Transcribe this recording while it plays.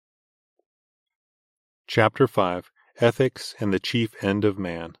Chapter 5: Ethics and the Chief End of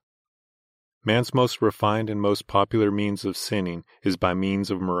Man. Man's most refined and most popular means of sinning is by means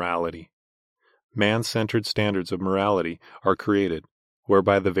of morality. Man-centered standards of morality are created,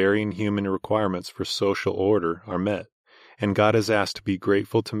 whereby the varying human requirements for social order are met, and God is asked to be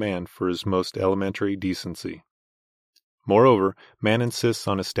grateful to man for his most elementary decency. Moreover, man insists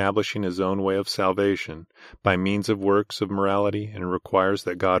on establishing his own way of salvation by means of works of morality and requires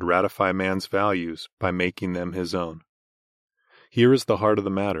that God ratify man's values by making them his own. Here is the heart of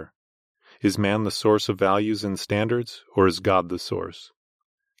the matter. Is man the source of values and standards, or is God the source?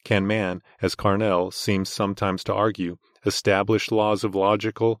 Can man, as Carnell seems sometimes to argue, establish laws of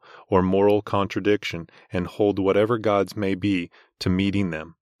logical or moral contradiction and hold whatever gods may be to meeting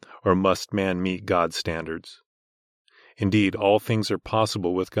them, or must man meet God's standards? Indeed, all things are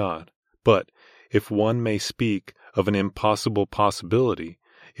possible with God, but if one may speak of an impossible possibility,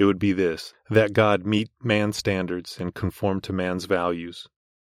 it would be this, that God meet man's standards and conform to man's values.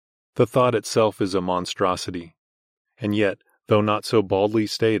 The thought itself is a monstrosity, and yet, though not so baldly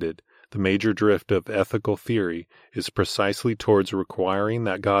stated, the major drift of ethical theory is precisely towards requiring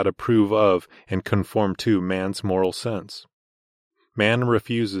that God approve of and conform to man's moral sense. Man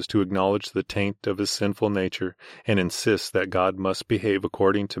refuses to acknowledge the taint of his sinful nature and insists that God must behave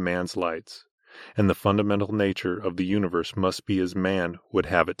according to man's lights, and the fundamental nature of the universe must be as man would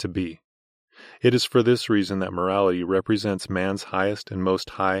have it to be. It is for this reason that morality represents man's highest and most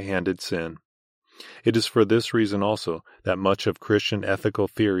high-handed sin. It is for this reason also that much of Christian ethical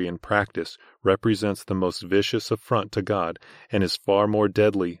theory and practice represents the most vicious affront to God and is far more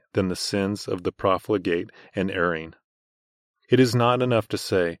deadly than the sins of the profligate and erring. It is not enough to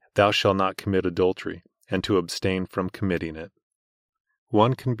say, "Thou shalt not commit adultery," and to abstain from committing it.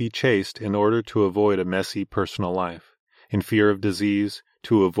 One can be chaste in order to avoid a messy personal life, in fear of disease,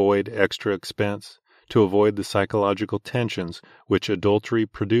 to avoid extra expense, to avoid the psychological tensions which adultery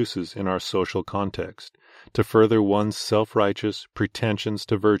produces in our social context, to further one's self-righteous pretensions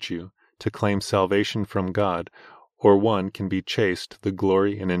to virtue, to claim salvation from God, or one can be chaste to the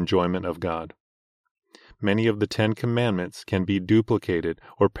glory and enjoyment of God. Many of the 10 Commandments can be duplicated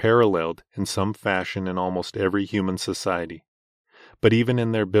or paralleled in some fashion in almost every human society. But even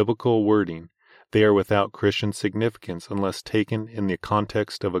in their biblical wording, they are without Christian significance unless taken in the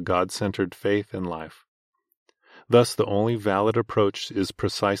context of a God-centered faith and life. Thus, the only valid approach is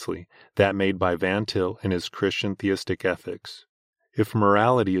precisely that made by Van Til in his Christian theistic ethics. If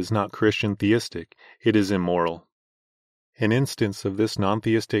morality is not Christian theistic, it is immoral. An instance of this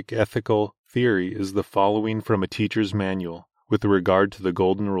non-theistic ethical theory is the following from a teacher's manual with regard to the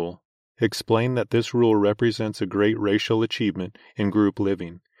Golden Rule. Explain that this rule represents a great racial achievement in group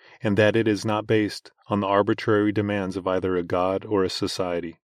living, and that it is not based on the arbitrary demands of either a god or a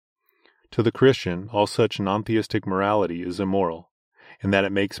society. To the Christian, all such non-theistic morality is immoral, in that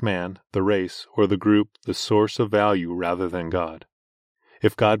it makes man, the race, or the group the source of value rather than God.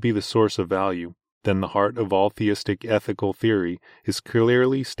 If God be the source of value, then the heart of all theistic ethical theory is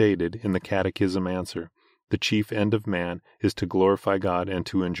clearly stated in the Catechism answer. The chief end of man is to glorify God and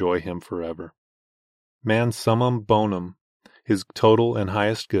to enjoy Him forever. Man's summum bonum, his total and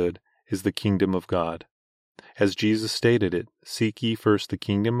highest good, is the kingdom of God. As Jesus stated it, "Seek ye first the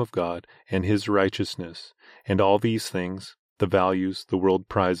kingdom of God and His righteousness, and all these things, the values the world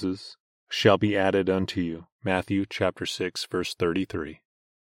prizes, shall be added unto you." Matthew chapter 6, verse 33.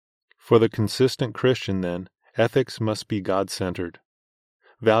 For the consistent Christian, then, ethics must be God-centered.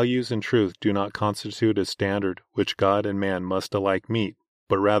 Values and truth do not constitute a standard which God and man must alike meet,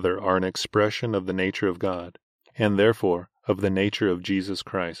 but rather are an expression of the nature of God, and therefore of the nature of Jesus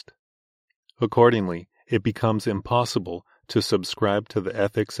Christ. Accordingly, it becomes impossible to subscribe to the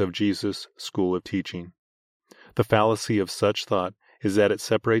ethics of Jesus' school of teaching. The fallacy of such thought is that it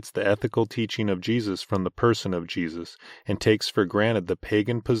separates the ethical teaching of Jesus from the person of Jesus, and takes for granted the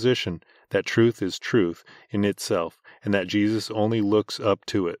pagan position that truth is truth in itself, and that Jesus only looks up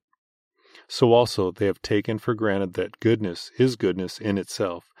to it. So also they have taken for granted that goodness is goodness in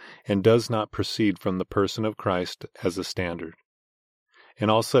itself, and does not proceed from the person of Christ as a standard. In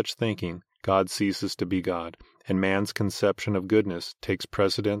all such thinking, God ceases to be God, and man's conception of goodness takes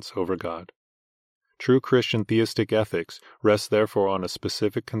precedence over God. True Christian theistic ethics rests therefore on a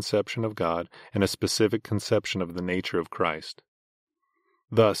specific conception of God and a specific conception of the nature of Christ.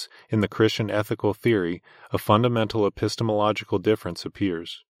 Thus, in the Christian ethical theory, a fundamental epistemological difference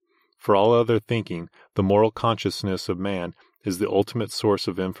appears. For all other thinking, the moral consciousness of man is the ultimate source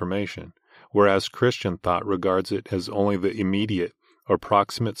of information, whereas Christian thought regards it as only the immediate or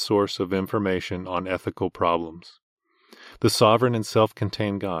proximate source of information on ethical problems. The sovereign and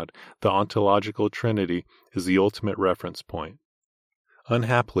self-contained God, the ontological Trinity, is the ultimate reference point.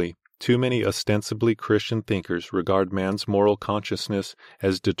 Unhappily, too many ostensibly Christian thinkers regard man's moral consciousness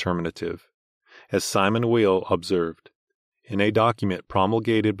as determinative. As Simon Weil observed, in a document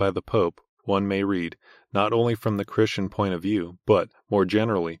promulgated by the Pope, one may read, not only from the Christian point of view, but, more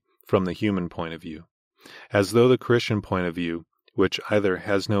generally, from the human point of view. As though the Christian point of view, which either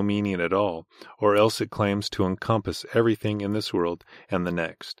has no meaning at all, or else it claims to encompass everything in this world and the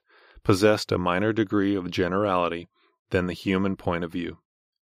next, possessed a minor degree of generality than the human point of view.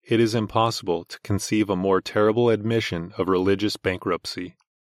 It is impossible to conceive a more terrible admission of religious bankruptcy.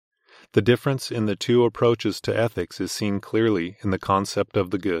 The difference in the two approaches to ethics is seen clearly in the concept of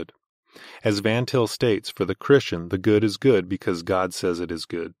the good. As Van Til states, for the Christian, the good is good because God says it is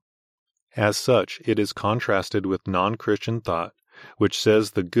good. As such, it is contrasted with non-Christian thought, which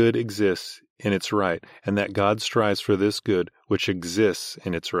says the good exists in its right, and that God strives for this good which exists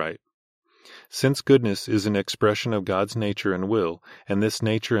in its right. Since goodness is an expression of God's nature and will, and this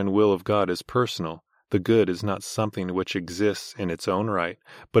nature and will of God is personal, the good is not something which exists in its own right,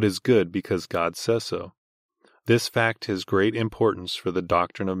 but is good because God says so. This fact has great importance for the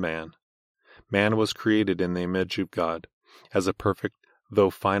doctrine of man. Man was created in the image of God, as a perfect, though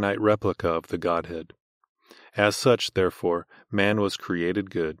finite replica of the Godhead. As such, therefore, man was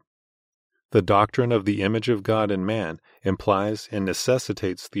created good. The doctrine of the image of God in man implies and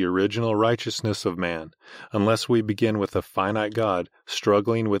necessitates the original righteousness of man, unless we begin with a finite God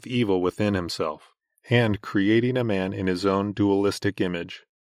struggling with evil within himself, and creating a man in his own dualistic image.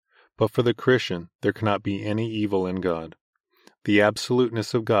 But for the Christian, there cannot be any evil in God. The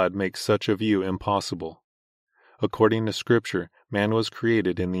absoluteness of God makes such a view impossible. According to Scripture, man was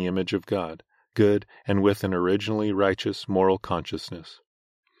created in the image of God, good and with an originally righteous moral consciousness.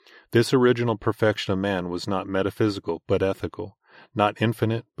 This original perfection of man was not metaphysical but ethical, not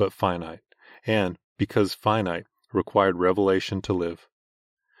infinite but finite, and, because finite, required revelation to live.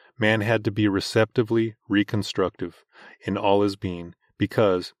 Man had to be receptively reconstructive in all his being,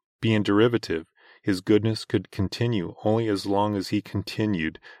 because, being derivative, his goodness could continue only as long as he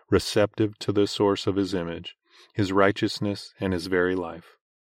continued receptive to the source of his image, his righteousness, and his very life.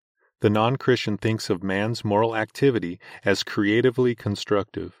 The non-Christian thinks of man's moral activity as creatively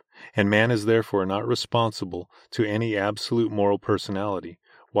constructive, and man is therefore not responsible to any absolute moral personality,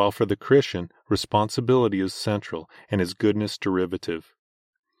 while for the Christian, responsibility is central and his goodness derivative.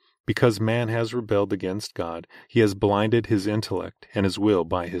 Because man has rebelled against God, he has blinded his intellect and his will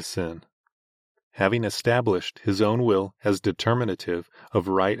by his sin. Having established his own will as determinative of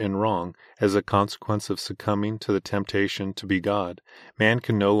right and wrong as a consequence of succumbing to the temptation to be God, man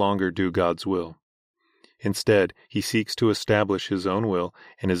can no longer do God's will. Instead, he seeks to establish his own will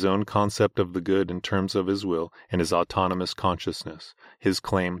and his own concept of the good in terms of his will and his autonomous consciousness, his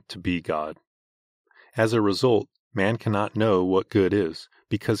claim to be God. As a result, man cannot know what good is,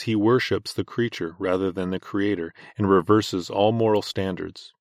 because he worships the creature rather than the Creator and reverses all moral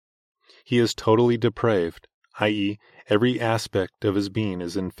standards. He is totally depraved, i.e., every aspect of his being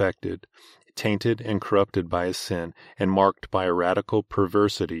is infected, tainted and corrupted by his sin, and marked by a radical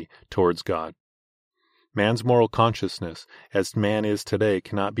perversity towards God. Man's moral consciousness, as man is today,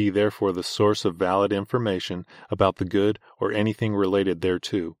 cannot be therefore the source of valid information about the good or anything related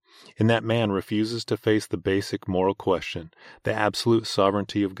thereto, in that man refuses to face the basic moral question, the absolute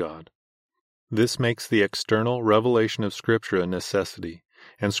sovereignty of God. This makes the external revelation of Scripture a necessity,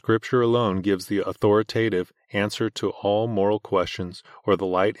 and Scripture alone gives the authoritative answer to all moral questions, or the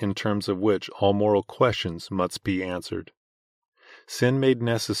light in terms of which all moral questions must be answered. Sin made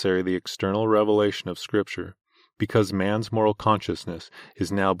necessary the external revelation of Scripture, because man's moral consciousness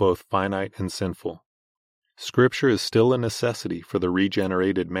is now both finite and sinful. Scripture is still a necessity for the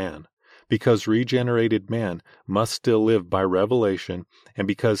regenerated man, because regenerated man must still live by revelation, and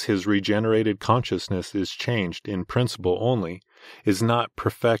because his regenerated consciousness is changed in principle only, is not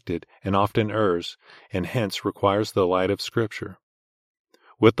perfected and often errs, and hence requires the light of Scripture.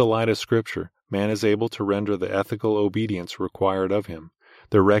 With the light of Scripture, man is able to render the ethical obedience required of him,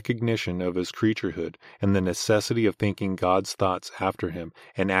 the recognition of his creaturehood, and the necessity of thinking God's thoughts after him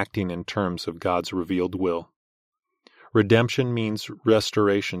and acting in terms of God's revealed will. Redemption means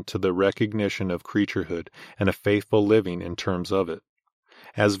restoration to the recognition of creaturehood and a faithful living in terms of it.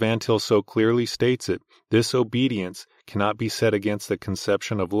 As Van Til so clearly states it, this obedience cannot be set against the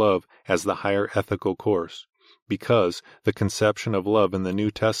conception of love as the higher ethical course, because the conception of love in the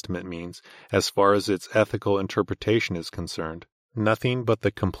New Testament means, as far as its ethical interpretation is concerned, nothing but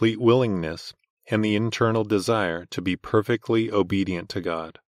the complete willingness and the internal desire to be perfectly obedient to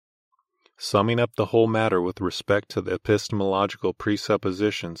God. Summing up the whole matter with respect to the epistemological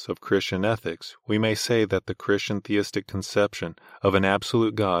presuppositions of Christian ethics, we may say that the Christian theistic conception of an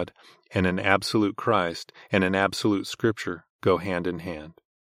absolute God and an absolute Christ and an absolute Scripture go hand in hand.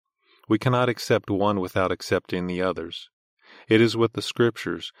 We cannot accept one without accepting the others. It is with the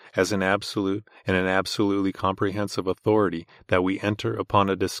Scriptures, as an absolute and an absolutely comprehensive authority, that we enter upon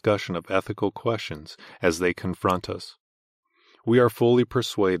a discussion of ethical questions as they confront us. We are fully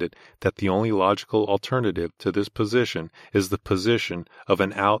persuaded that the only logical alternative to this position is the position of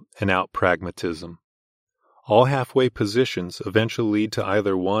an out-and-out pragmatism. All halfway positions eventually lead to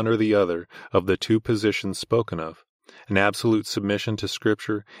either one or the other of the two positions spoken of, an absolute submission to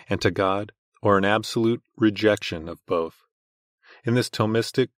Scripture and to God, or an absolute rejection of both. In this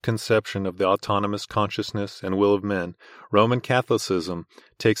Thomistic conception of the autonomous consciousness and will of men, Roman Catholicism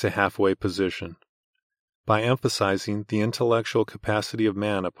takes a halfway position. By emphasizing the intellectual capacity of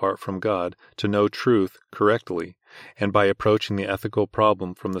man apart from God to know truth correctly, and by approaching the ethical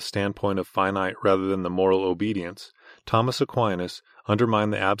problem from the standpoint of finite rather than the moral obedience, Thomas Aquinas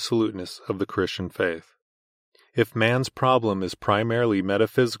undermined the absoluteness of the Christian faith. If man's problem is primarily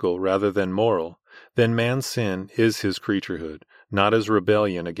metaphysical rather than moral, then man's sin is his creaturehood, not his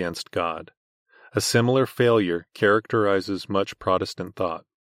rebellion against God. A similar failure characterizes much Protestant thought.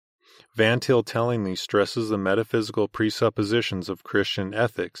 Van Til tellingly stresses the metaphysical presuppositions of Christian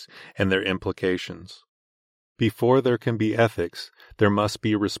ethics and their implications. Before there can be ethics, there must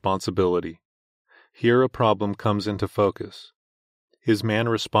be responsibility. Here a problem comes into focus. Is man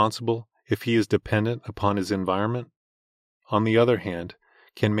responsible if he is dependent upon his environment? On the other hand,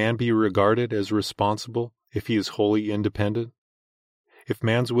 can man be regarded as responsible if he is wholly independent? If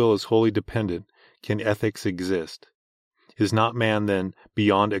man's will is wholly dependent, can ethics exist? Is not man, then,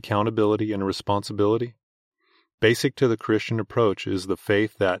 beyond accountability and responsibility? Basic to the Christian approach is the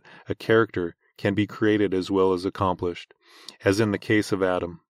faith that a character can be created as well as accomplished, as in the case of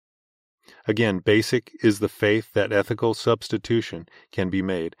Adam. Again, basic is the faith that ethical substitution can be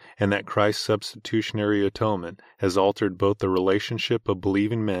made, and that Christ's substitutionary atonement has altered both the relationship of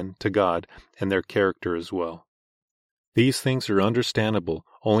believing men to God and their character as well. These things are understandable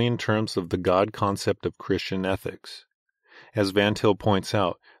only in terms of the God concept of Christian ethics. As Van Til points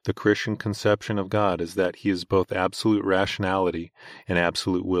out, the Christian conception of God is that he is both absolute rationality and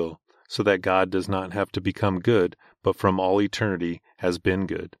absolute will, so that God does not have to become good, but from all eternity has been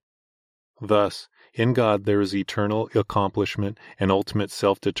good. Thus, in God there is eternal accomplishment and ultimate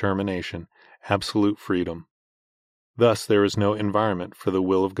self-determination, absolute freedom. Thus there is no environment for the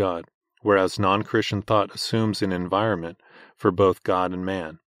will of God, whereas non-Christian thought assumes an environment for both God and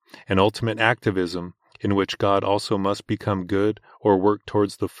man, an ultimate activism in which God also must become good or work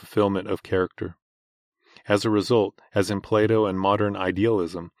towards the fulfillment of character. As a result, as in Plato and modern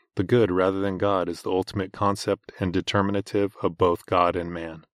idealism, the good rather than God is the ultimate concept and determinative of both God and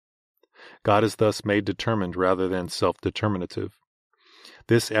man. God is thus made determined rather than self-determinative.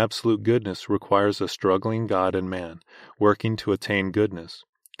 This absolute goodness requires a struggling God and man, working to attain goodness.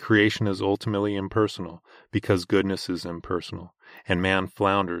 Creation is ultimately impersonal, because goodness is impersonal, and man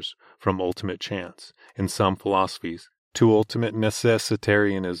flounders from ultimate chance, in some philosophies, to ultimate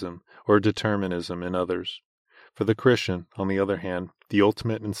necessitarianism or determinism in others. For the Christian, on the other hand, the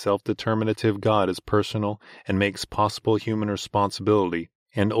ultimate and self-determinative God is personal and makes possible human responsibility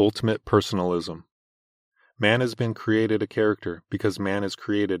and ultimate personalism. Man has been created a character because man is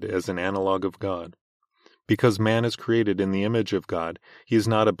created as an analog of God. Because man is created in the image of God, he is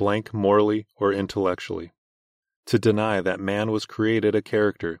not a blank morally or intellectually. To deny that man was created a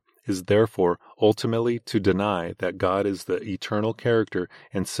character is therefore ultimately to deny that God is the eternal character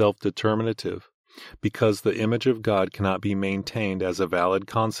and self-determinative, because the image of God cannot be maintained as a valid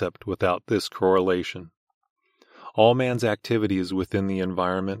concept without this correlation. All man's activity is within the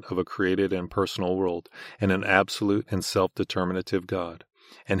environment of a created and personal world and an absolute and self-determinative God,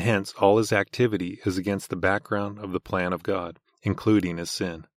 and hence all his activity is against the background of the plan of God, including his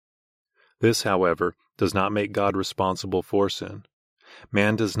sin. This, however, does not make God responsible for sin.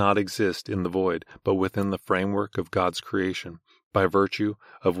 Man does not exist in the void, but within the framework of God's creation, by virtue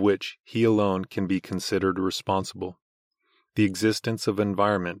of which he alone can be considered responsible. The existence of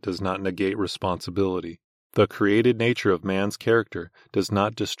environment does not negate responsibility. The created nature of man's character does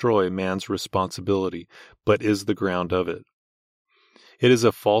not destroy man's responsibility, but is the ground of it. It is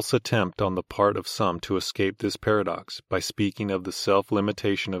a false attempt on the part of some to escape this paradox by speaking of the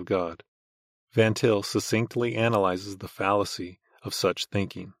self-limitation of God. Van Til succinctly analyzes the fallacy of such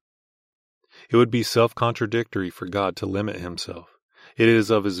thinking. It would be self-contradictory for God to limit himself. It is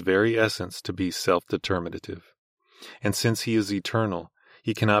of his very essence to be self-determinative. And since he is eternal,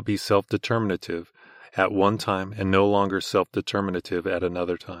 He cannot be self-determinative at one time and no longer self-determinative at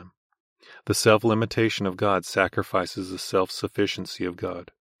another time. The self-limitation of God sacrifices the self-sufficiency of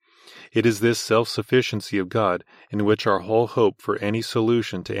God. It is this self-sufficiency of God in which our whole hope for any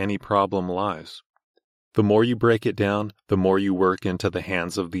solution to any problem lies. The more you break it down, the more you work into the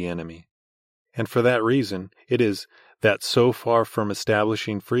hands of the enemy. And for that reason, it is that so far from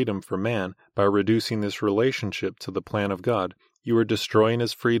establishing freedom for man by reducing this relationship to the plan of God, you are destroying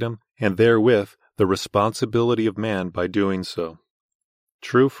his freedom and therewith the responsibility of man by doing so.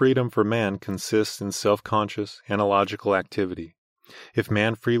 True freedom for man consists in self-conscious, analogical activity. If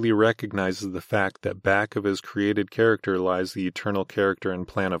man freely recognizes the fact that back of his created character lies the eternal character and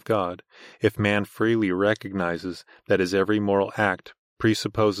plan of God, if man freely recognizes that his every moral act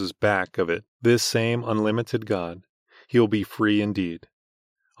presupposes back of it this same unlimited God, he will be free indeed.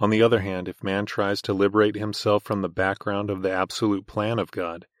 On the other hand, if man tries to liberate himself from the background of the absolute plan of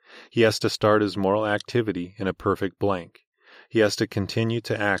God, he has to start his moral activity in a perfect blank. He has to continue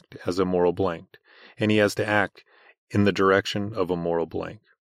to act as a moral blank, and he has to act in the direction of a moral blank.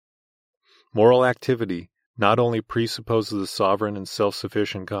 Moral activity not only presupposes a sovereign and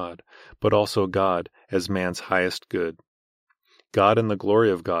self-sufficient God, but also God as man's highest good. God and the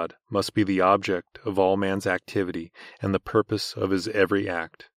glory of God must be the object of all man's activity and the purpose of his every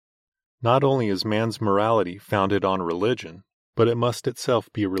act. Not only is man's morality founded on religion, but it must itself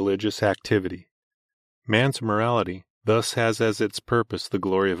be religious activity. Man's morality thus has as its purpose the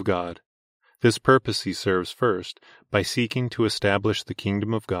glory of God. This purpose he serves first by seeking to establish the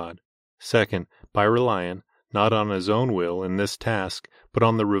kingdom of God, second by relying not on his own will in this task, but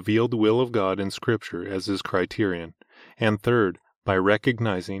on the revealed will of God in Scripture as his criterion, and third by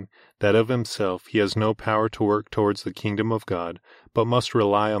recognizing that of himself he has no power to work towards the kingdom of God, but must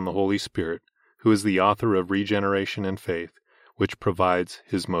rely on the Holy Spirit, who is the author of regeneration and faith, which provides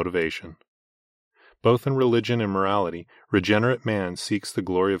his motivation. Both in religion and morality, regenerate man seeks the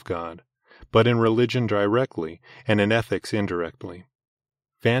glory of God, but in religion directly and in ethics indirectly.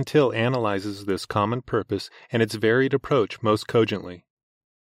 Van Til analyzes this common purpose and its varied approach most cogently.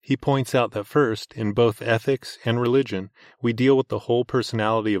 He points out that first, in both ethics and religion, we deal with the whole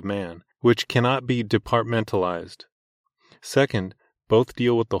personality of man, which cannot be departmentalized. Second, both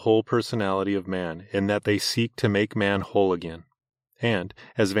deal with the whole personality of man in that they seek to make man whole again. And,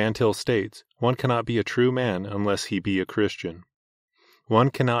 as Van Til states, one cannot be a true man unless he be a Christian. One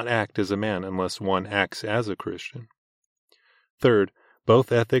cannot act as a man unless one acts as a Christian. Third,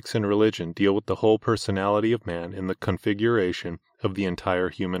 both ethics and religion deal with the whole personality of man in the configuration of the entire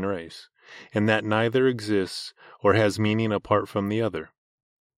human race, and that neither exists or has meaning apart from the other.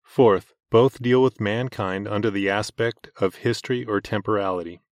 Fourth, both deal with mankind under the aspect of history or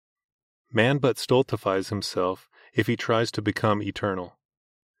temporality. Man but stultifies himself if he tries to become eternal.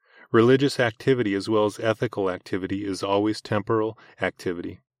 Religious activity as well as ethical activity is always temporal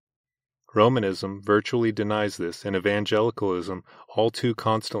activity. Romanism virtually denies this, and evangelicalism all too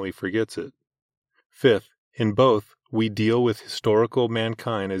constantly forgets it. Fifth, in both, we deal with historical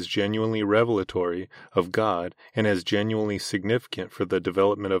mankind as genuinely revelatory of God and as genuinely significant for the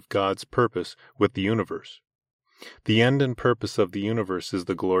development of God's purpose with the universe. The end and purpose of the universe is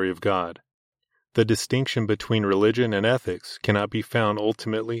the glory of God. The distinction between religion and ethics cannot be found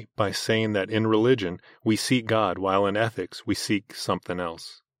ultimately by saying that in religion we seek God while in ethics we seek something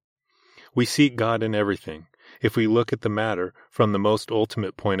else. We seek God in everything, if we look at the matter from the most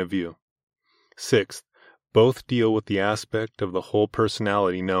ultimate point of view. Sixth, both deal with the aspect of the whole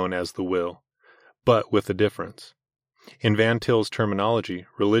personality known as the will, but with a difference. In Van Til's terminology,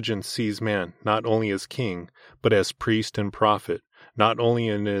 religion sees man not only as king, but as priest and prophet, not only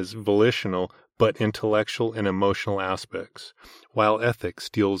in his volitional, but intellectual and emotional aspects, while ethics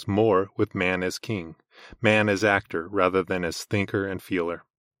deals more with man as king, man as actor rather than as thinker and feeler.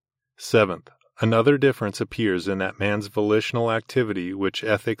 Seventh, another difference appears in that man's volitional activity, which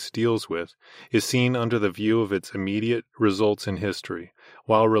ethics deals with, is seen under the view of its immediate results in history,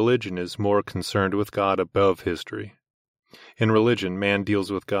 while religion is more concerned with God above history. In religion, man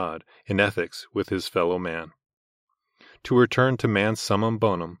deals with God, in ethics, with his fellow man. To return to man's summum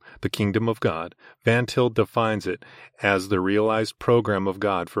bonum, the kingdom of God, Van Til defines it as the realized program of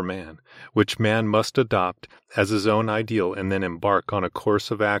God for man, which man must adopt as his own ideal and then embark on a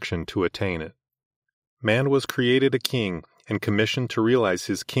course of action to attain it. Man was created a king and commissioned to realize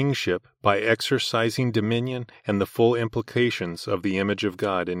his kingship by exercising dominion and the full implications of the image of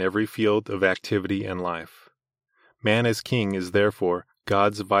God in every field of activity and life. Man as king is therefore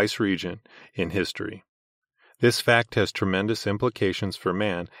God's vice-regent in history. This fact has tremendous implications for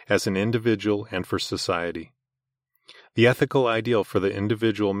man as an individual and for society. The ethical ideal for the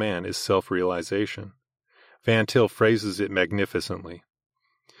individual man is self-realization. Van Til phrases it magnificently.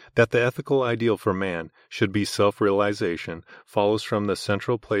 That the ethical ideal for man should be self-realization follows from the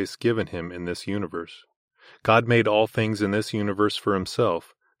central place given him in this universe. God made all things in this universe for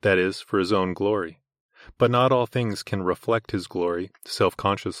himself, that is, for his own glory. But not all things can reflect his glory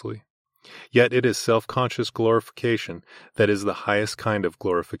self-consciously. Yet it is self-conscious glorification that is the highest kind of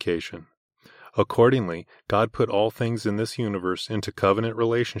glorification. Accordingly, God put all things in this universe into covenant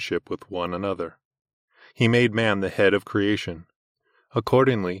relationship with one another. He made man the head of creation.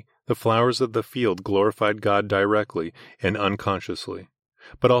 Accordingly, the flowers of the field glorified God directly and unconsciously,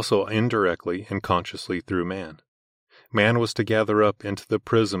 but also indirectly and consciously through man. Man was to gather up into the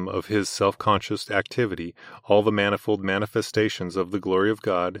prism of his self-conscious activity all the manifold manifestations of the glory of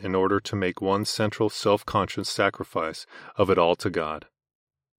God in order to make one central self-conscious sacrifice of it all to God.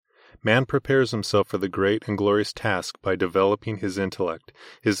 Man prepares himself for the great and glorious task by developing his intellect,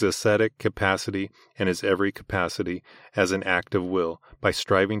 his ascetic capacity, and his every capacity as an act of will, by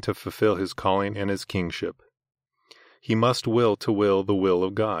striving to fulfill his calling and his kingship. He must will to will the will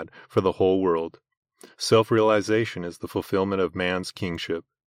of God for the whole world. Self-realization is the fulfillment of man's kingship.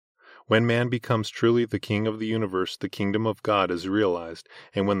 When man becomes truly the king of the universe, the kingdom of God is realized,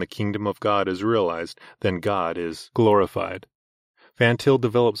 and when the kingdom of God is realized, then God is glorified. Van Til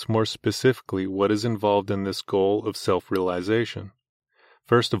develops more specifically what is involved in this goal of self-realization.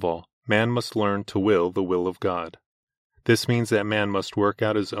 First of all, man must learn to will the will of God. This means that man must work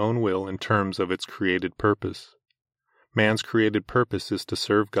out his own will in terms of its created purpose. Man's created purpose is to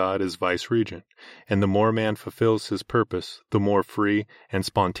serve God as vice-regent, and the more man fulfills his purpose, the more free and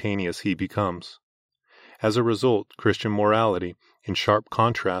spontaneous he becomes. As a result, Christian morality, in sharp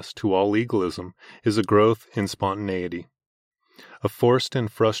contrast to all legalism, is a growth in spontaneity. A forced and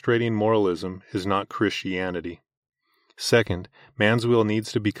frustrating moralism is not Christianity. Second, man's will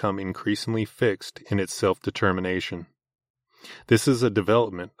needs to become increasingly fixed in its self-determination. This is a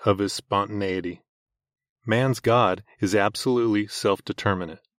development of his spontaneity. Man's God is absolutely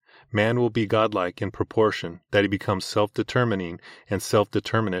self-determinate. Man will be godlike in proportion that he becomes self-determining and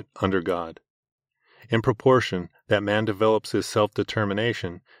self-determinate under God. In proportion that man develops his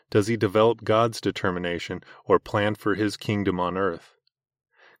self-determination, does he develop God's determination or plan for his kingdom on earth.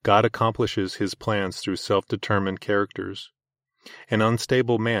 God accomplishes his plans through self-determined characters. An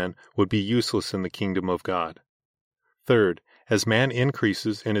unstable man would be useless in the kingdom of God. Third, as man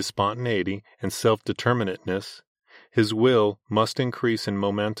increases in his spontaneity and self-determinateness, his will must increase in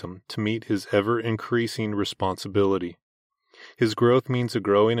momentum to meet his ever-increasing responsibility. His growth means a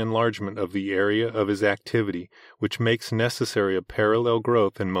growing enlargement of the area of his activity, which makes necessary a parallel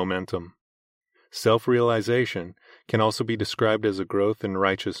growth in momentum. Self-realization can also be described as a growth in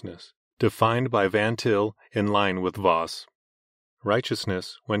righteousness, defined by Van Til in line with Voss.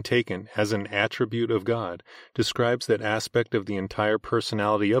 Righteousness, when taken as an attribute of God, describes that aspect of the entire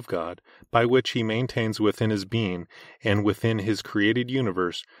personality of God by which he maintains within his being and within his created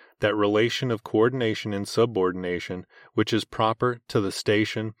universe that relation of coordination and subordination which is proper to the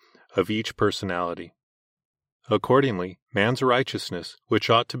station of each personality. Accordingly, man's righteousness, which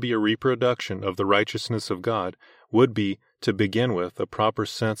ought to be a reproduction of the righteousness of God, would be, to begin with, a proper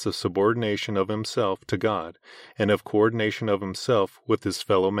sense of subordination of himself to God, and of coordination of himself with his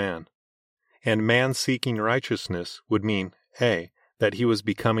fellow man. And man seeking righteousness would mean, A, that he was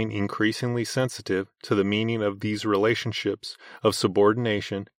becoming increasingly sensitive to the meaning of these relationships of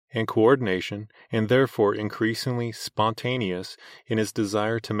subordination and coordination, and therefore increasingly spontaneous in his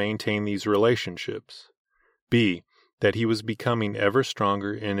desire to maintain these relationships. B, that he was becoming ever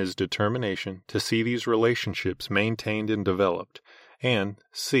stronger in his determination to see these relationships maintained and developed, and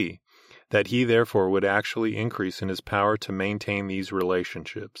C, that he therefore would actually increase in his power to maintain these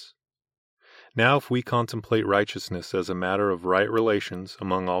relationships. Now if we contemplate righteousness as a matter of right relations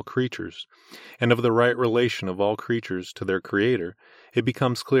among all creatures, and of the right relation of all creatures to their Creator, it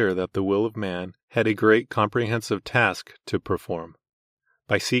becomes clear that the will of man had a great comprehensive task to perform.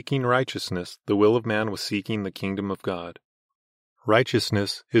 By seeking righteousness, the will of man was seeking the kingdom of God.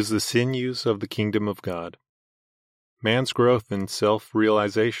 Righteousness is the sinews of the kingdom of God. Man's growth in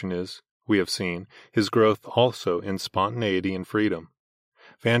self-realization is, we have seen, his growth also in spontaneity and freedom.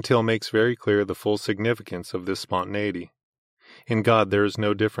 Van Til makes very clear the full significance of this spontaneity. In God there is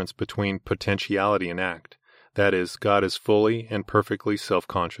no difference between potentiality and act. That is, God is fully and perfectly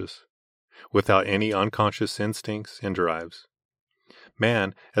self-conscious, without any unconscious instincts and drives.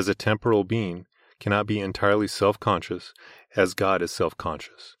 Man, as a temporal being, cannot be entirely self-conscious as God is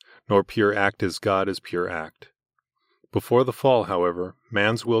self-conscious, nor pure act as God is pure act. Before the fall, however,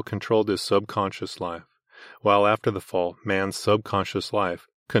 man's will controlled his subconscious life. while after the fall, man's subconscious life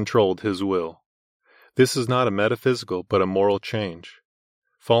controlled his will. This is not a metaphysical but a moral change.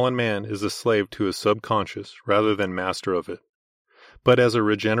 Fallen man is a slave to his subconscious rather than master of it. But as a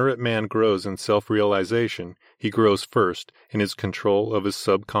regenerate man grows in self-realization, he grows first in his control of his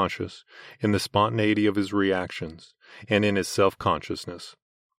subconscious, in the spontaneity of his reactions, and in his self-consciousness.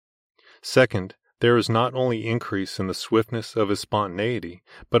 Second, there is not only increase in the swiftness of his spontaneity,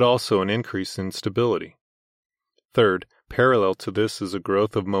 but also an increase in stability. Third, parallel to this is a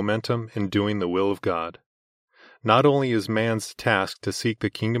growth of momentum in doing the will of God. Not only is man's task to seek the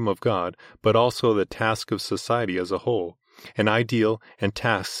kingdom of God, but also the task of society as a whole, an ideal and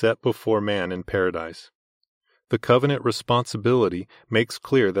task set before man in paradise. The covenant responsibility makes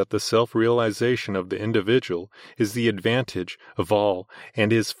clear that the self-realization of the individual is the advantage of all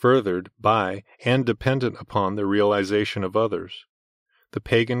and is furthered by and dependent upon the realization of others. The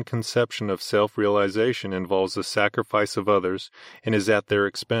pagan conception of self-realization involves the sacrifice of others and is at their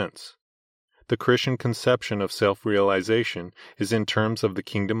expense. The Christian conception of self-realization is in terms of the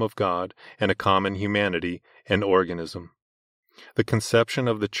kingdom of God and a common humanity and organism. The conception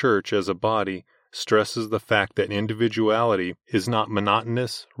of the church as a body stresses the fact that individuality is not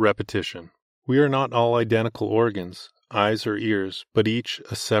monotonous repetition. We are not all identical organs, eyes or ears, but each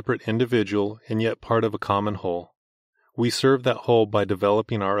a separate individual and yet part of a common whole. We serve that whole by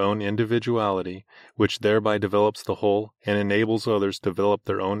developing our own individuality, which thereby develops the whole and enables others to develop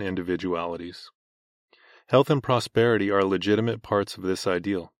their own individualities. Health and prosperity are legitimate parts of this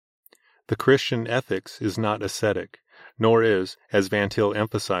ideal. The Christian ethics is not ascetic, nor is, as Van Til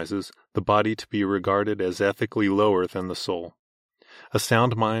emphasizes, the body to be regarded as ethically lower than the soul. A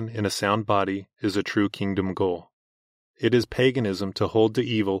sound mind in a sound body is a true kingdom goal. It is paganism to hold to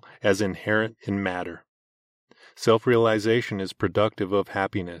evil as inherent in matter. Self-realization is productive of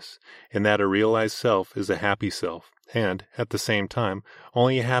happiness, in that a realized self is a happy self, and, at the same time,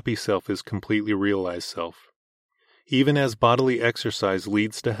 only a happy self is completely realized self. Even as bodily exercise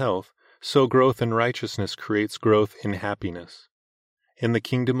leads to health, so growth in righteousness creates growth in happiness. In the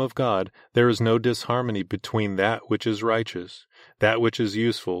kingdom of God, there is no disharmony between that which is righteous, that which is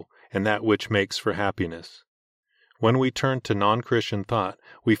useful, and that which makes for happiness. When we turn to non-Christian thought,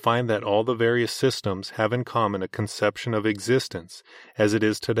 we find that all the various systems have in common a conception of existence, as it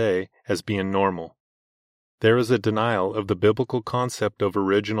is today, as being normal. There is a denial of the biblical concept of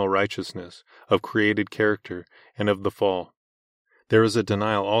original righteousness, of created character, and of the fall. There is a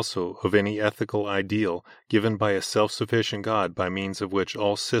denial also of any ethical ideal given by a self-sufficient God by means of which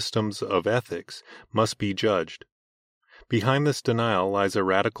all systems of ethics must be judged. Behind this denial lies a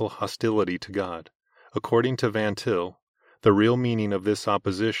radical hostility to God. According to Van Til, the real meaning of this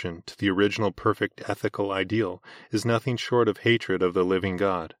opposition to the original perfect ethical ideal is nothing short of hatred of the living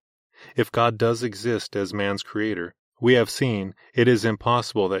God. If God does exist as man's creator, we have seen it is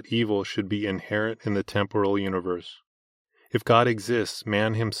impossible that evil should be inherent in the temporal universe. If God exists,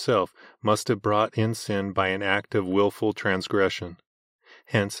 man himself must have brought in sin by an act of willful transgression.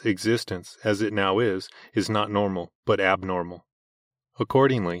 Hence, existence, as it now is not normal, but abnormal.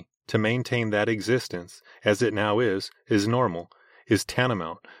 Accordingly, to maintain that existence, as it now is normal, is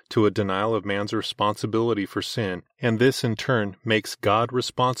tantamount to a denial of man's responsibility for sin, and this in turn makes God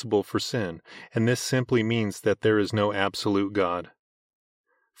responsible for sin, and this simply means that there is no absolute God.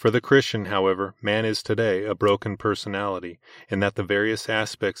 For the Christian, however, man is today a broken personality, in that the various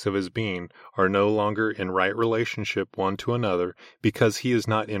aspects of his being are no longer in right relationship one to another because he is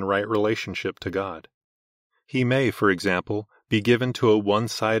not in right relationship to God. He may, for example, be given to a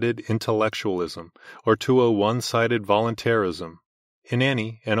one-sided intellectualism or to a one-sided voluntarism. In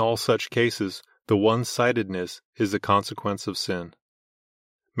any and all such cases, the one-sidedness is a consequence of sin.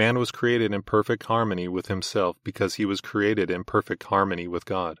 Man was created in perfect harmony with himself because he was created in perfect harmony with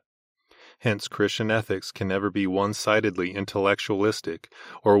God. Hence, Christian ethics can never be one-sidedly intellectualistic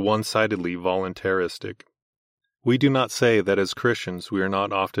or one-sidedly voluntaristic. We do not say that as Christians we are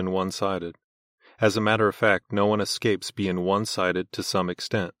not often one-sided. As a matter of fact, no one escapes being one-sided to some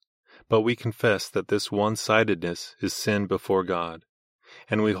extent, but we confess that this one-sidedness is sin before God,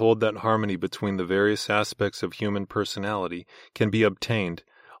 and we hold that harmony between the various aspects of human personality can be obtained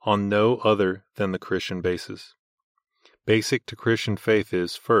on no other than the Christian basis. Basic to Christian faith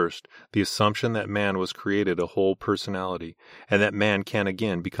is, first, the assumption that man was created a whole personality, and that man can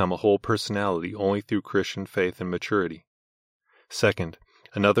again become a whole personality only through Christian faith and maturity. Second,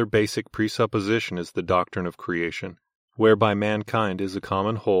 another basic presupposition is the doctrine of creation, whereby mankind is a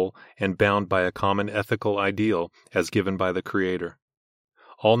common whole and bound by a common ethical ideal as given by the Creator.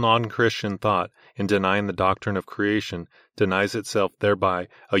 All non-Christian thought, in denying the doctrine of creation, denies itself thereby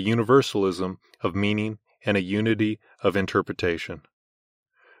a universalism of meaning and a unity of interpretation.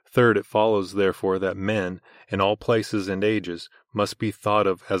 Third, it follows, therefore, that men, in all places and ages, must be thought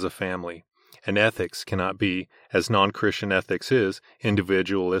of as a family, and ethics cannot be, as non-Christian ethics is,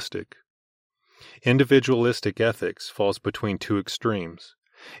 individualistic. Individualistic ethics falls between two extremes.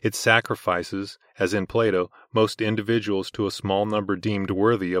 It sacrifices, as in Plato, most individuals to a small number deemed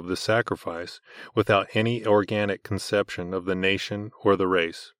worthy of the sacrifice, without any organic conception of the nation or the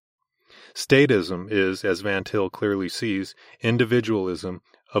race. Statism is, as Van Til clearly sees, individualism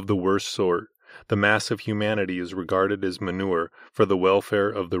of the worst sort. The mass of humanity is regarded as manure for the welfare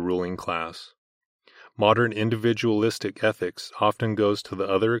of the ruling class. Modern individualistic ethics often goes to the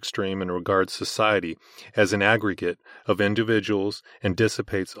other extreme and regards society as an aggregate of individuals and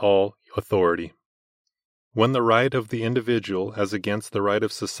dissipates all authority. When the right of the individual as against the right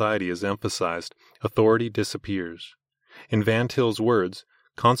of society is emphasized, authority disappears. In Van Til's words,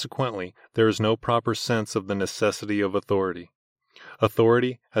 consequently, there is no proper sense of the necessity of authority.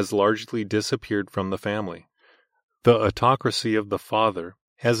 Authority has largely disappeared from the family. The autocracy of the father,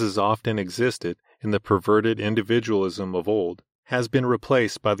 as has often existed in the perverted individualism of old, has been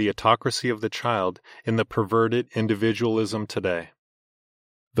replaced by the autocracy of the child in the perverted individualism today.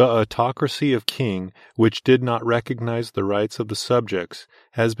 The autocracy of king, which did not recognize the rights of the subjects,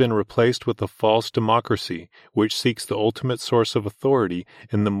 has been replaced with a false democracy, which seeks the ultimate source of authority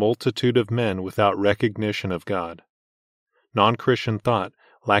in the multitude of men without recognition of God. Non-Christian thought,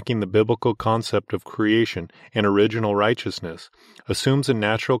 lacking the biblical concept of creation and original righteousness, assumes a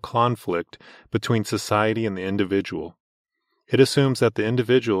natural conflict between society and the individual. It assumes that the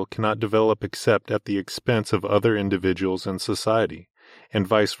individual cannot develop except at the expense of other individuals and society, and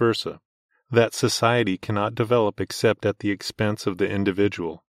vice versa, that society cannot develop except at the expense of the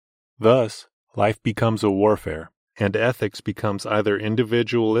individual. Thus, life becomes a warfare, and ethics becomes either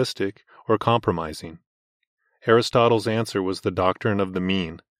individualistic or compromising. Aristotle's answer was the doctrine of the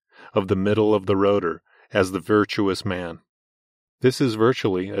mean, of the middle of the roader, as the virtuous man. This is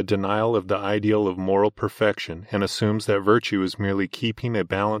virtually a denial of the ideal of moral perfection and assumes that virtue is merely keeping a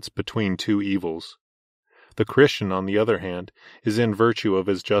balance between two evils. The Christian, on the other hand, is in virtue of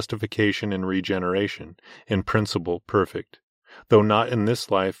his justification and regeneration, in principle perfect, though not in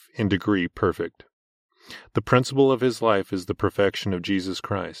this life in degree perfect. The principle of his life is the perfection of Jesus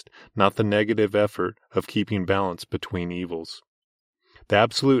Christ, not the negative effort of keeping balance between evils. The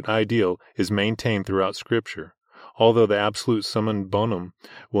absolute ideal is maintained throughout Scripture, although the absolute summum bonum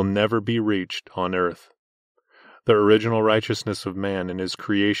will never be reached on earth. The original righteousness of man and his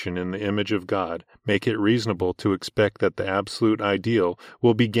creation in the image of God make it reasonable to expect that the absolute ideal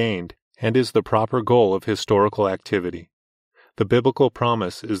will be gained and is the proper goal of historical activity. The biblical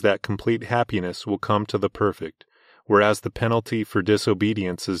promise is that complete happiness will come to the perfect, whereas the penalty for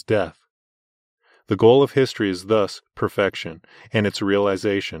disobedience is death. The goal of history is thus perfection, and its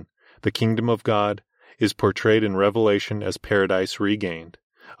realization, the kingdom of God, is portrayed in Revelation as paradise regained,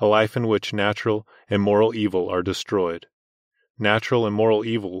 a life in which natural and moral evil are destroyed. Natural and moral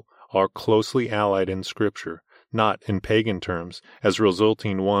evil are closely allied in Scripture, not in pagan terms as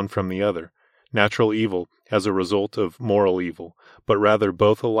resulting one from the other, natural evil as a result of moral evil, but rather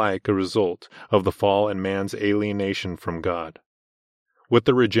both alike a result of the fall and man's alienation from God. With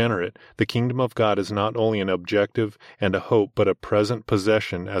the regenerate, the kingdom of God is not only an objective and a hope, but a present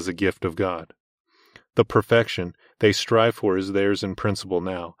possession as a gift of God. The perfection they strive for is theirs in principle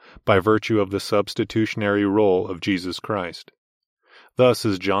now, by virtue of the substitutionary role of Jesus Christ. Thus,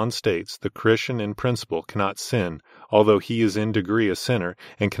 as John states, the Christian in principle cannot sin, although he is in degree a sinner,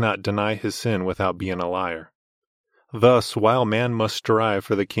 and cannot deny his sin without being a liar. Thus, while man must strive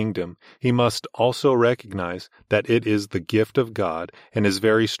for the kingdom, he must also recognize that it is the gift of God, and his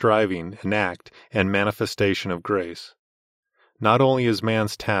very striving an act and manifestation of grace. Not only is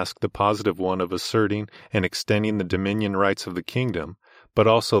man's task the positive one of asserting and extending the dominion rights of the kingdom, but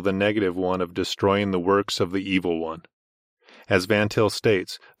also the negative one of destroying the works of the evil one. As Van Til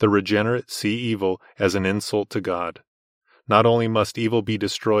states, the regenerate see evil as an insult to God. Not only must evil be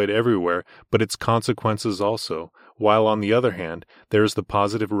destroyed everywhere, but its consequences also, while on the other hand, there is the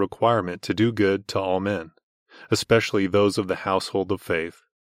positive requirement to do good to all men, especially those of the household of faith.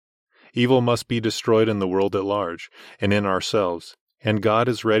 Evil must be destroyed in the world at large, and in ourselves, and God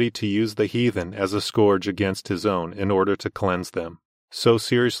is ready to use the heathen as a scourge against his own in order to cleanse them. So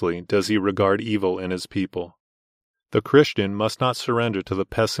seriously does he regard evil in his people. The Christian must not surrender to the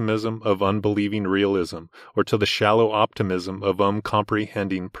pessimism of unbelieving realism or to the shallow optimism of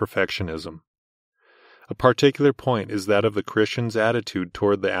uncomprehending perfectionism. A particular point is that of the Christian's attitude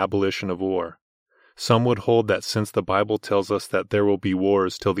toward the abolition of war. Some would hold that since the Bible tells us that there will be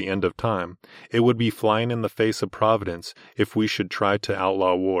wars till the end of time, it would be flying in the face of providence if we should try to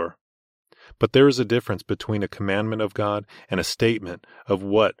outlaw war. But there is a difference between a commandment of God and a statement of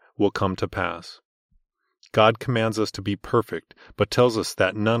what will come to pass. God commands us to be perfect, but tells us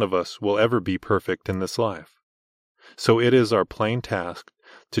that none of us will ever be perfect in this life. So it is our plain task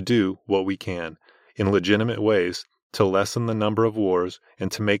to do what we can, in legitimate ways, to lessen the number of wars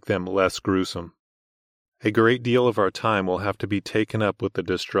and to make them less gruesome. A great deal of our time will have to be taken up with the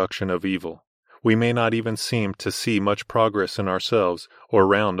destruction of evil. We may not even seem to see much progress in ourselves or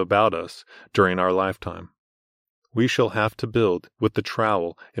round about us during our lifetime. We shall have to build with the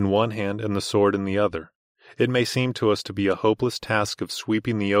trowel in one hand and the sword in the other. It may seem to us to be a hopeless task of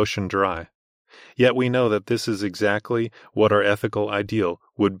sweeping the ocean dry. Yet we know that this is exactly what our ethical ideal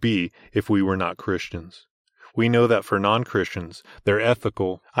would be if we were not Christians. We know that for non-Christians, their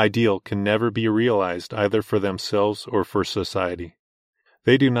ethical ideal can never be realized either for themselves or for society.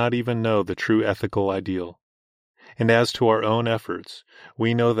 They do not even know the true ethical ideal. And as to our own efforts,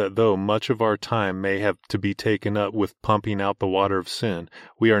 we know that though much of our time may have to be taken up with pumping out the water of sin,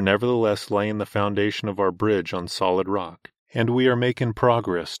 we are nevertheless laying the foundation of our bridge on solid rock, and we are making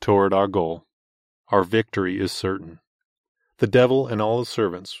progress toward our goal. Our victory is certain. The devil and all his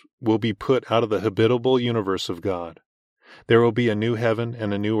servants will be put out of the habitable universe of God. There will be a new heaven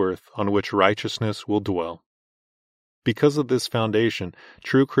and a new earth on which righteousness will dwell. Because of this foundation,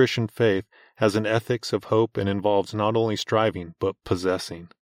 true Christian faith has an ethics of hope and involves not only striving, but possessing.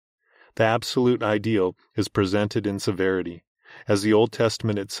 The absolute ideal is presented in severity, as the Old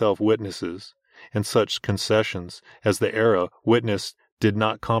Testament itself witnesses, and such concessions as the era witnessed did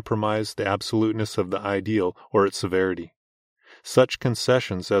not compromise the absoluteness of the ideal or its severity. Such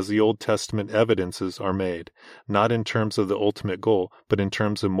concessions as the Old Testament evidences are made, not in terms of the ultimate goal, but in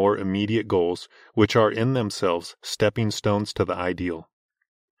terms of more immediate goals, which are in themselves stepping stones to the ideal.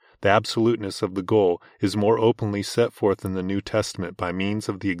 The absoluteness of the goal is more openly set forth in the New Testament by means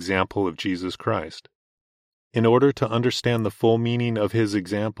of the example of Jesus Christ. In order to understand the full meaning of his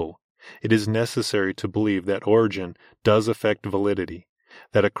example, it is necessary to believe that origin does affect validity,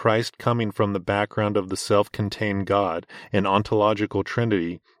 that a Christ coming from the background of the self-contained God and ontological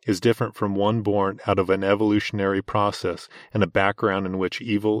Trinity is different from one born out of an evolutionary process and a background in which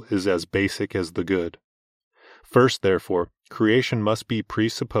evil is as basic as the good. First, therefore, creation must be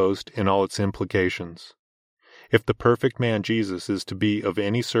presupposed in all its implications. If the perfect man Jesus is to be of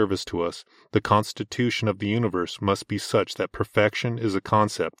any service to us, the constitution of the universe must be such that perfection is a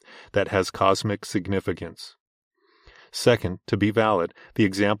concept that has cosmic significance. Second, to be valid, the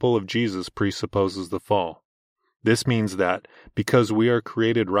example of Jesus presupposes the fall. This means that, because we are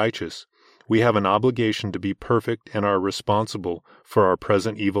created righteous, we have an obligation to be perfect and are responsible for our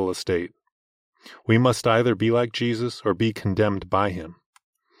present evil estate. We must either be like Jesus or be condemned by him.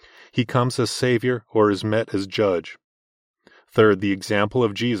 He comes as Savior or is met as Judge. Third, the example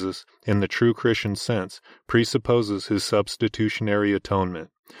of Jesus, in the true Christian sense, presupposes his substitutionary atonement.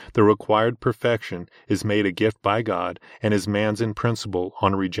 The required perfection is made a gift by God and is man's in principle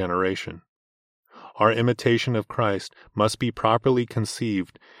on regeneration. Our imitation of Christ must be properly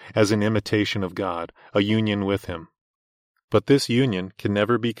conceived as an imitation of God, a union with him. But this union can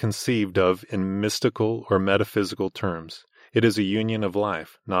never be conceived of in mystical or metaphysical terms. It is a union of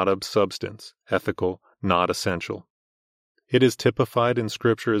life, not of substance, ethical, not essential. It is typified in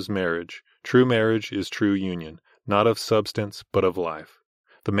Scripture as marriage. True marriage is true union, not of substance, but of life.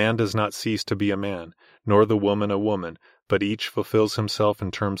 The man does not cease to be a man, nor the woman a woman, but each fulfills himself in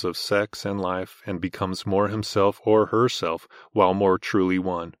terms of sex and life and becomes more himself or herself while more truly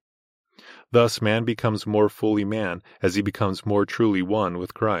one. Thus man becomes more fully man as he becomes more truly one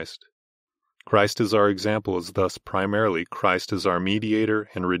with Christ. Christ as our example is thus primarily Christ as our mediator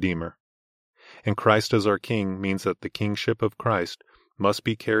and redeemer. And Christ as our king means that the kingship of Christ must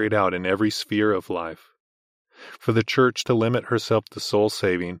be carried out in every sphere of life. For the Church to limit herself to soul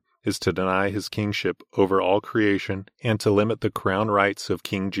saving is to deny his kingship over all creation and to limit the crown rights of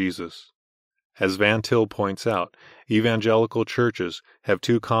King Jesus. As Van Til points out, evangelical churches have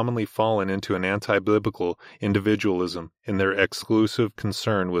too commonly fallen into an anti-biblical individualism in their exclusive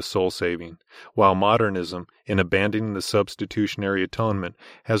concern with soul saving, while modernism, in abandoning the substitutionary atonement,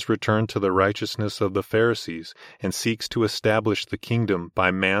 has returned to the righteousness of the Pharisees and seeks to establish the kingdom by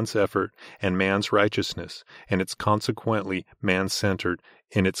man's effort and man's righteousness, and it's consequently man-centered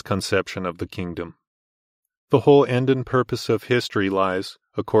in its conception of the kingdom. The whole end and purpose of history lies,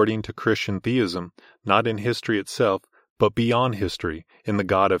 according to Christian theism, not in history itself, but beyond history, in the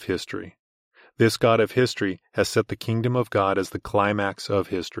God of history. This God of history has set the kingdom of God as the climax of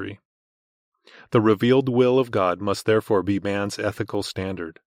history. The revealed will of God must therefore be man's ethical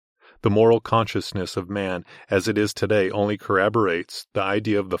standard. The moral consciousness of man as it is today only corroborates the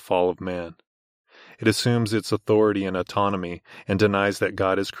idea of the fall of man. It assumes its authority and autonomy and denies that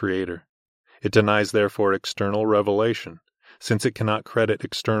God is creator. It denies therefore external revelation, since it cannot credit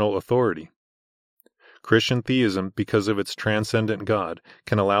external authority. Christian theism, because of its transcendent God,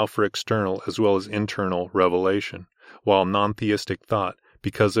 can allow for external as well as internal revelation, while non-theistic thought,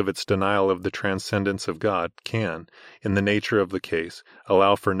 because of its denial of the transcendence of God, can, in the nature of the case,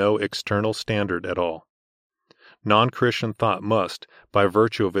 allow for no external standard at all. Non-Christian thought must, by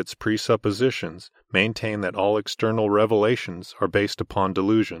virtue of its presuppositions, maintain that all external revelations are based upon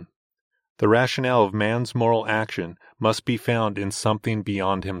delusion. The rationale of man's moral action must be found in something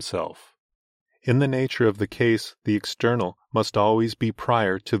beyond himself. In the nature of the case, the external must always be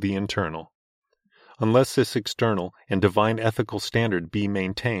prior to the internal. Unless this external and divine ethical standard be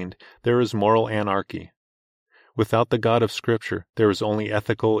maintained, there is moral anarchy. Without the God of Scripture, there is only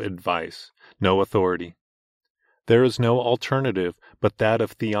ethical advice, no authority. There is no alternative but that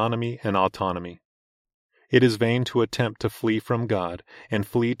of theonomy and autonomy. It is vain to attempt to flee from God and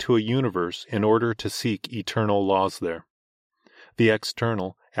flee to a universe in order to seek eternal laws there. The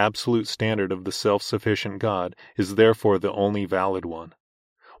external, absolute standard of the self-sufficient God is therefore the only valid one.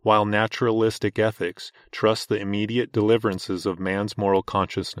 While naturalistic ethics trust the immediate deliverances of man's moral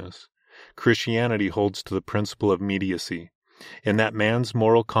consciousness, Christianity holds to the principle of immediacy, in that man's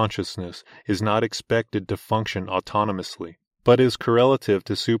moral consciousness is not expected to function autonomously, but is correlative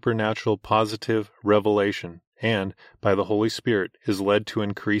to supernatural positive revelation, and, by the Holy Spirit, is led to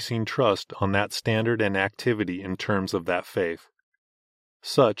increasing trust on that standard and activity in terms of that faith.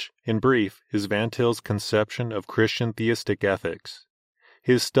 Such, in brief, is Van Til's conception of Christian theistic ethics.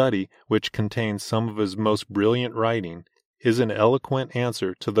 His study, which contains some of his most brilliant writing, is an eloquent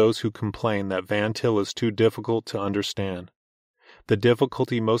answer to those who complain that Van Til is too difficult to understand. The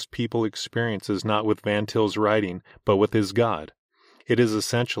difficulty most people experience is not with Van Til's writing, but with his God. It is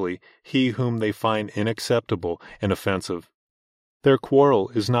essentially he whom they find unacceptable and offensive. Their quarrel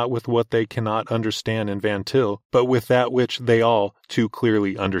is not with what they cannot understand in Van Til, but with that which they all too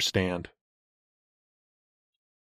clearly understand.